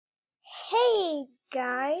Hey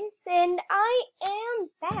guys, and I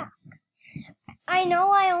am back. I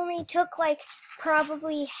know I only took like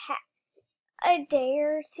probably a day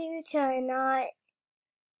or two to not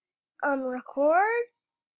record,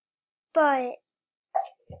 but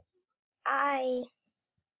I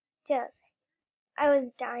I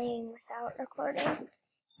was dying without recording.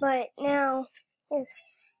 But now it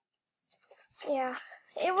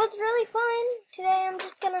was really fun. Today I'm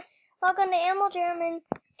just gonna log on to Animal Jam and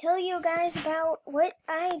tell you guys about what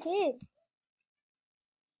I did.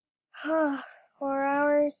 4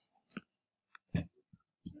 hours.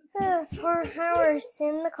 4 hours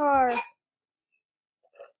in the car.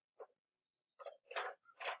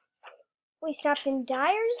 We stopped in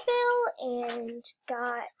Dyersville and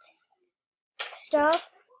got stuff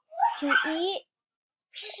to eat.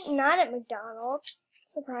 Not at McDonald's,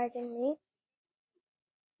 surprisingly.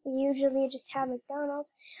 We usually just have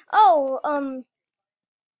McDonald's.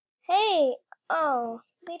 Hey,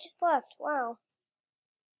 they just left. Wow.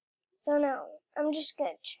 So now, I'm just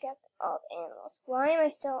gonna check out all the animals. Why am I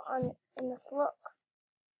still in this look?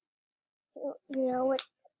 You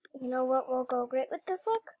know what will go great with this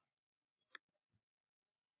look?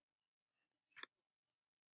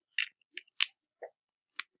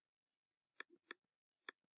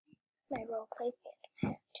 My role play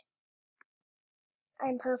fan hat.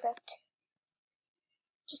 I'm perfect.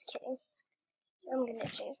 Just kidding. I'm gonna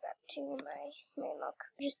change back to my look.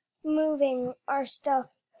 Just moving our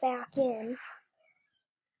stuff back in.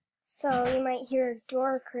 So you might hear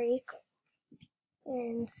door creaks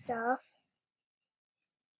and stuff's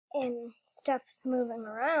moving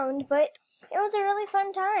around, but it was a really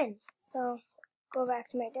fun time. So go back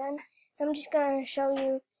to my den. I'm just gonna show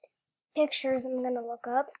you pictures I'm gonna look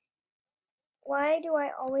up. Why do I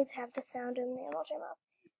always have the sound of Animal Jam up?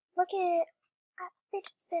 Look at a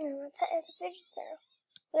fidget spinner. My pet is a fidget spinner.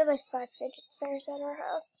 We have like 5 fidget spinners at our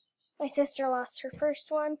house. My sister lost her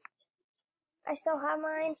first one. I still have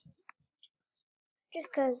mine.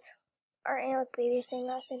 Just because our aunt was babysitting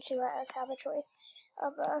us and she let us have a choice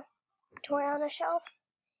of a toy on a shelf.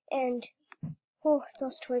 And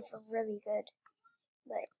those toys were really good.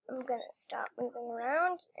 But I'm going to stop moving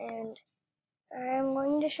around and I'm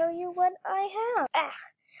going to show you what I have.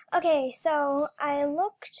 Okay, so I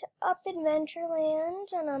looked up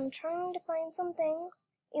Adventureland and I'm trying to find some things.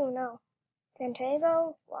 Ew, no.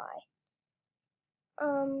 Fantago? Why?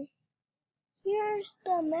 Here's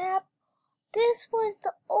the map. This was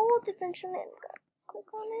the old Adventureland.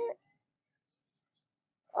 Click on it.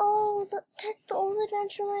 Oh, that's the old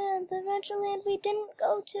Adventureland. The Adventureland we didn't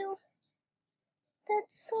go to.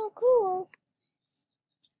 That's so cool.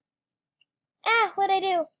 What'd I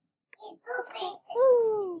do? Let's go.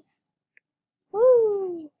 Woo!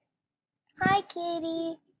 Woo! Hi,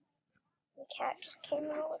 kitty. The cat just came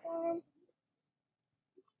out with him.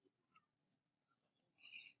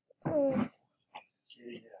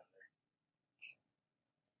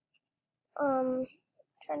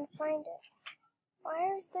 Trying to find it.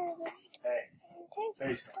 Why is there this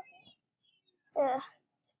stuff?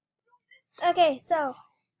 Okay, so,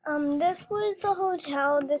 this was the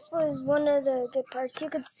hotel. This was one of the good parts. You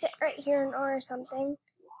could sit right here and order something.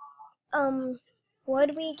 What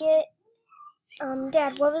did we get?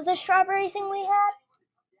 Dad, what was the strawberry thing we had?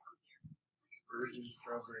 Virgin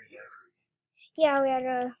strawberry daiquiri. Yeah, we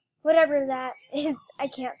had whatever that is. I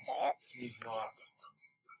can't say it.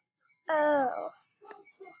 Oh.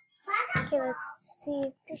 Okay, let's see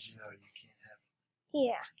if this. No, you can't have it.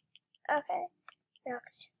 Yeah. Okay.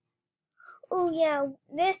 Next. Oh yeah,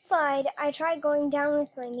 this slide, I tried going down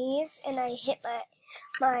with my knees and I hit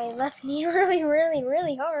my left knee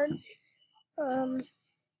really hard.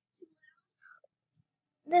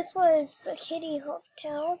 This was the kiddie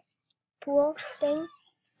hotel pool thing.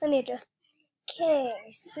 Let me adjust.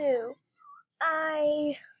 Okay, so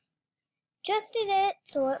I adjusted it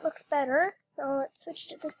so it looks better. Now let's switch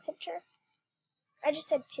to this picture. I just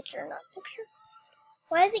said picture, not picture.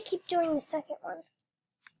 Why does it keep doing the second one?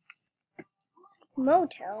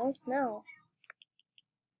 Motel? No.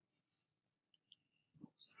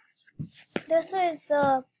 This was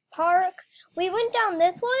the park. We went down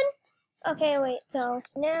this one. Okay, wait, so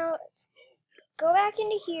now let's go back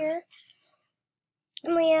into here.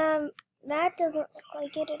 And we have, that doesn't look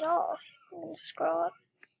like it at all. I'm going to scroll up.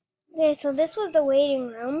 Okay, so this was the waiting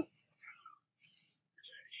room.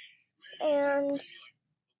 And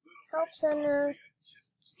help center.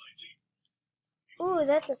 Ooh,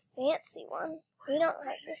 that's a fancy one. We don't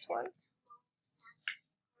have this one.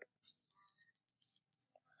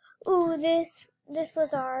 Ooh, this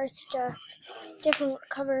was ours, just different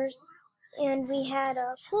covers. And we had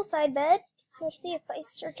a poolside bed. let's see if I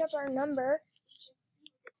search up our number.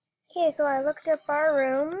 Okay, so I looked up our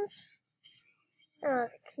rooms. Oh,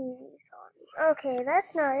 the TV's on. Okay,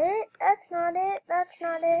 that's not it. That's not it. That's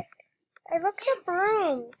not it. I looked up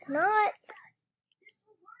rooms, not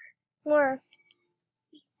more.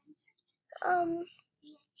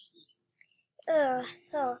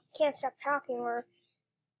 So can't stop talking or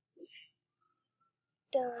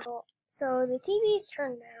done. So the TV's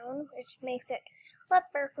turned down, which makes it a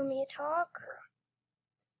lot better for me to talk.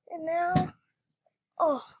 And now,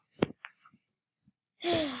 oh.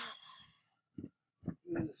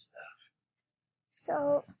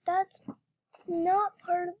 So that's not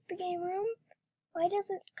part of the game room. Why does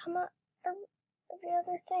it come up every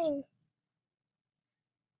other thing?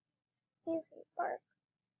 Amusement park.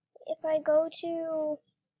 If I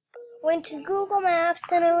went to Google Maps,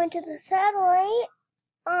 then I went to the satellite.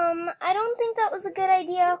 I don't think that was a good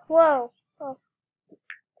idea. Whoa. Oh.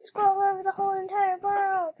 Scroll over the whole entire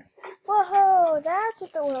world. Whoa, that's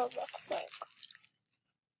what the world looks like.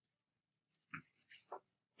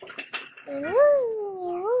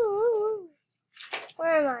 Woo.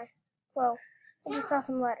 Where am I? Whoa, I just saw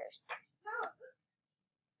some letters.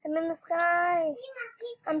 I'm in the sky.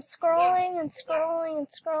 I'm scrolling and scrolling and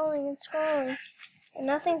scrolling and scrolling, and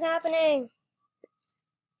nothing's happening.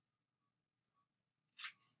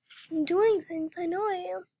 I'm doing things, I know I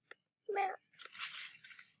am. Map.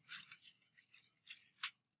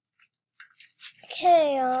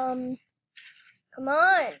 Okay, come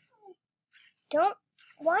on.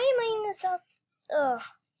 Why am I in the south? Ugh.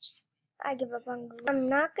 I give up on Google. I'm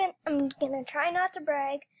gonna try not to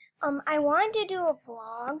brag. I wanted to do a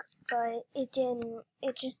vlog, but it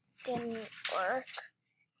just didn't work.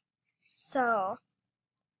 So,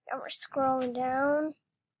 now we're scrolling down.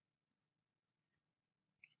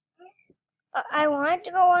 I wanted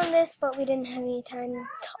to go on this, but we didn't have any time.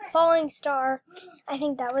 Falling Star. I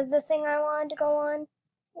think that was the thing I wanted to go on.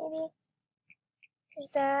 Maybe. There's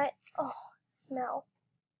that. Oh, smell.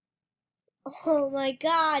 Oh my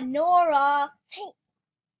God, Nora! Hey.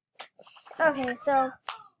 Okay, so.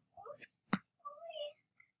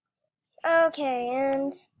 Okay,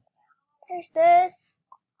 and there's this.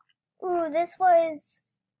 Ooh, this was.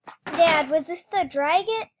 Dad, was this the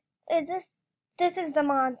dragon? This is the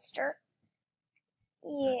monster.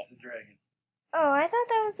 Yeah. That's the dragon. Oh, I thought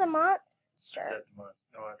that was the monster. Is that the monster?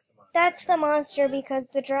 No, that's the monster. That's the monster because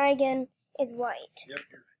the dragon is white. Yep,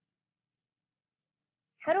 you're right.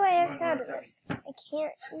 How do I X out of this? I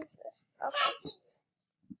can't use this. Okay.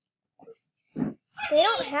 They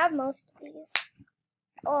don't have most of these.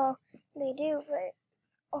 Oh, they do, but...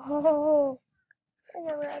 Oh, I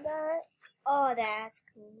never had that. Oh, that's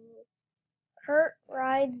cool. Kurt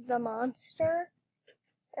rides the monster?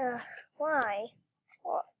 Ugh, why?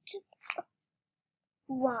 Well, just...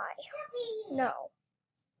 Why? No.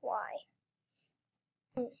 Why?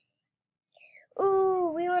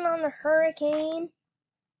 Ooh, we went on the hurricane.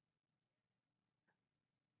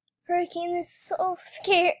 Hurricane is so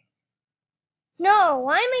scary. No,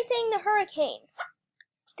 why am I saying the hurricane?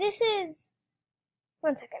 This is...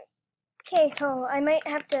 One second. Okay, so I might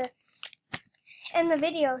have to end the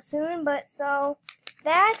video soon, but so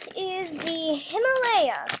that is the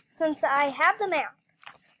Himalaya, since I have the map.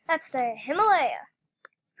 That's the Himalaya.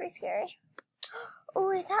 It's pretty scary.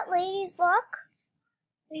 Oh, is that Lady's Luck?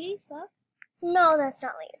 Lady's Luck? No, that's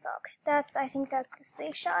not Lady's Luck. I think that's the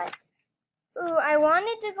space shot. Ooh, I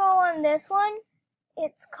wanted to go on this one.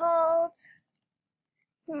 It's called...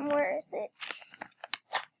 Where is it?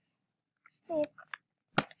 The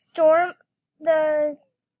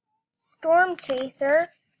Storm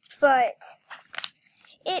Chaser, but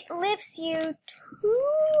it lifts you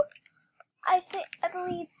I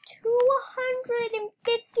believe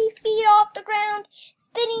 250 feet off the ground,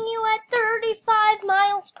 spinning you at 35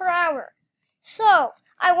 miles per hour. So,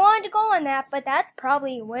 I wanted to go on that, but that's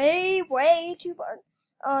probably way, way too far.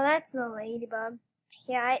 Oh, that's the ladybug.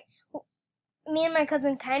 Yeah, me and my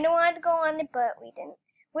cousin kind of wanted to go on it, but we didn't.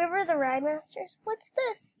 Where were the ride masters? What's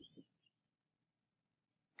this?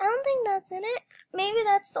 I don't think that's in it. Maybe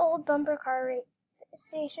that's the old bumper car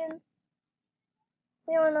station.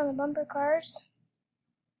 We went on the bumper cars.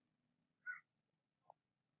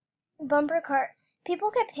 Bumper car.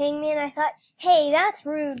 People kept hitting me and I thought, hey, that's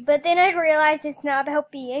rude. But then I realized it's not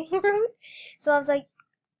about being rude. So I was like,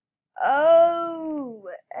 oh.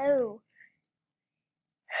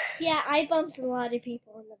 Yeah, I bumped a lot of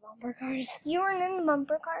people in the bumper cars. You weren't in the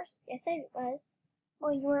bumper cars? Yes, I was.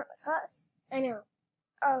 Well, you weren't with us. I know.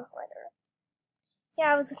 Oh, whatever.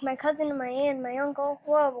 Yeah, I was with my cousin and my aunt and my uncle.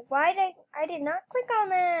 Whoa, why did I did not click on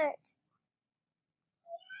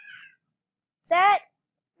that?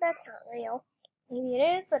 That's not real. Maybe it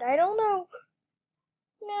is, but I don't know.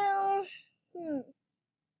 Now,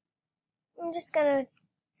 I'm just gonna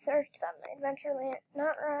search them. Adventureland,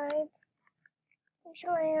 not rides.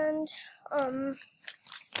 Adventureland.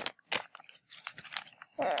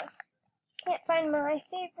 Can't find my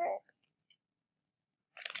favorite.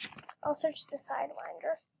 I'll search the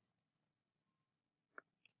Sidewinder.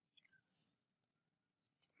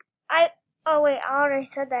 Oh wait, I already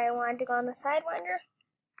said that I wanted to go on the Sidewinder.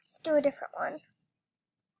 Let's do a different one.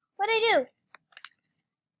 What'd I do?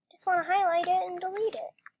 Just want to highlight it and delete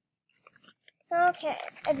it. Okay,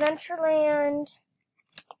 Adventureland.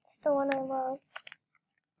 It's the one I love.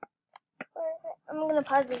 Where is it? I'm gonna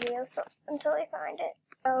pause the video until I find it.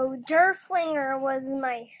 Oh, Derflinger was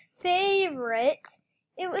my favorite.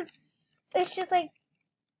 It's just like,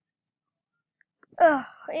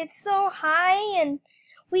 it's so high, and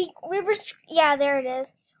we were, yeah, there it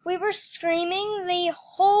is. We were screaming the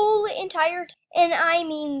whole entire, and I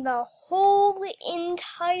mean the whole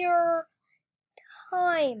entire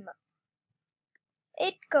time.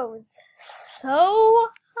 It goes so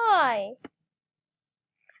high.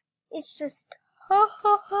 It's just, ha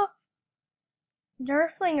ha ha.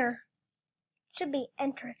 Derflinger should be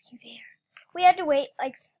enter if you dare. We had to wait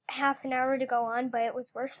like half an hour to go on, but it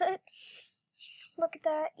was worth it. Look at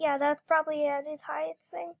that. Yeah, that's probably at its highest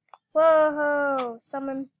thing. Whoa,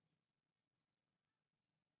 someone.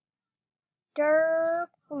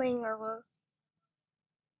 Derflinger.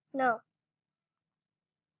 No.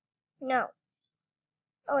 No.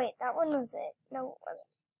 Oh wait, that one was it. No, it wasn't.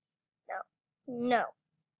 No. No.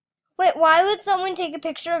 Wait, why would someone take a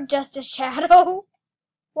picture of just a shadow?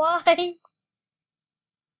 Why?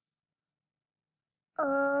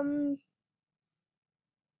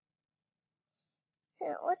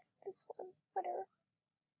 Yeah, what's this one? Whatever.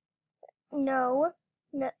 No.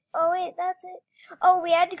 No. Oh wait, that's it. Oh,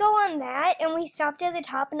 we had to go on that, and we stopped at the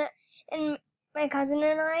top, and my cousin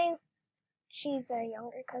and I, she's a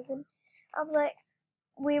younger cousin,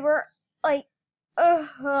 we were like,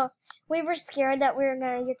 we were scared that we were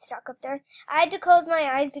gonna get stuck up there. I had to close my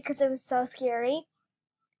eyes because it was so scary.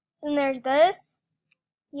 And there's this.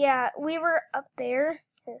 Yeah, we were up there.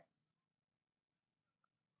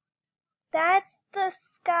 That's the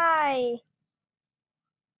sky.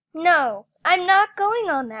 No, I'm not going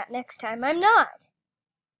on that next time. I'm not.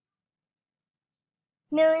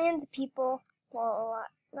 Millions of people. Well, a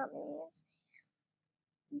lot. Not millions.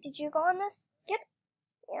 Did you go on this? Yep.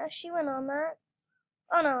 Yeah, she went on that.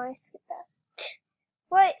 Oh no, I skipped past.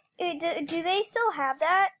 What? Do they still have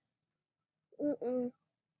that?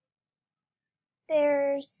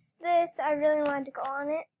 There's this. I really wanted to go on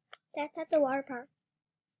it. That's at the water park.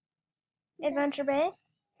 Adventure Bay.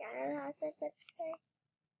 Yeah, that's at Adventure Bay.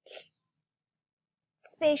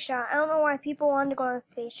 Space Shot. I don't know why people wanted to go on a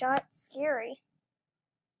Space Shot. It's scary.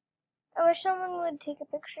 I wish someone would take a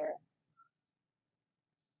picture.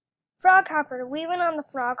 Frog Hopper. We went on the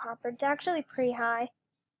Frog Hopper. It's actually pretty high.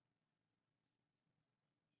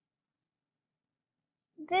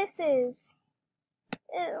 This is...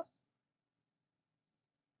 Ew.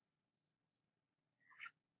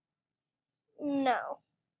 No.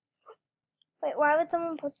 Wait, why would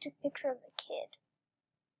someone post a picture of the kid?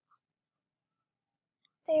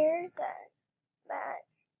 There's that.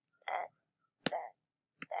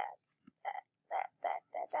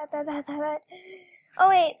 Oh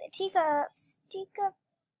wait, the teacups. Teacups.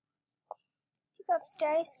 Did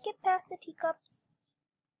I skip past the teacups?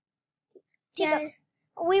 Teacups. Yes.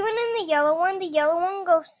 We went in the yellow one. The yellow one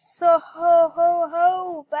goes so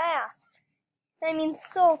fast. I mean,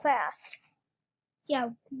 so fast.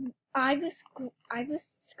 Yeah, I was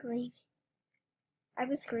screaming. I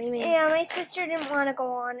was screaming. Yeah, my sister didn't want to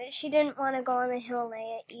go on it. She didn't want to go on the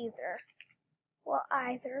Himalaya either. Well,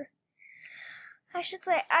 either. I should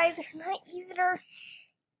say either, not either.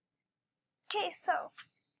 Okay, so.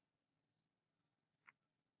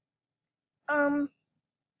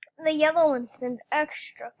 The yellow one spins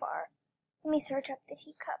extra far. Let me search up the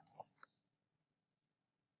teacups.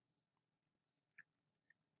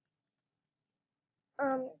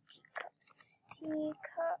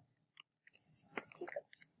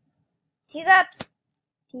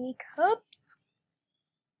 Teacups.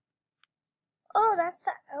 Oh, that's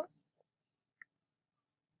the, oh.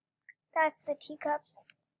 That's the teacups.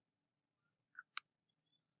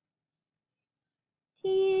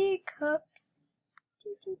 Teacups.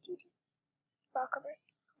 Rockaway.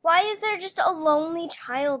 Why is there just a lonely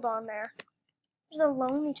child on there? There's a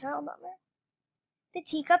lonely child on there. The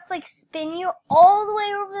teacups like spin you all the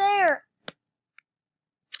way over there.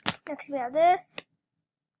 Next we have this.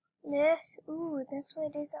 This. Ooh, that's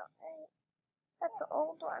what it is out there. That's the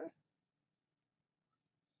old one.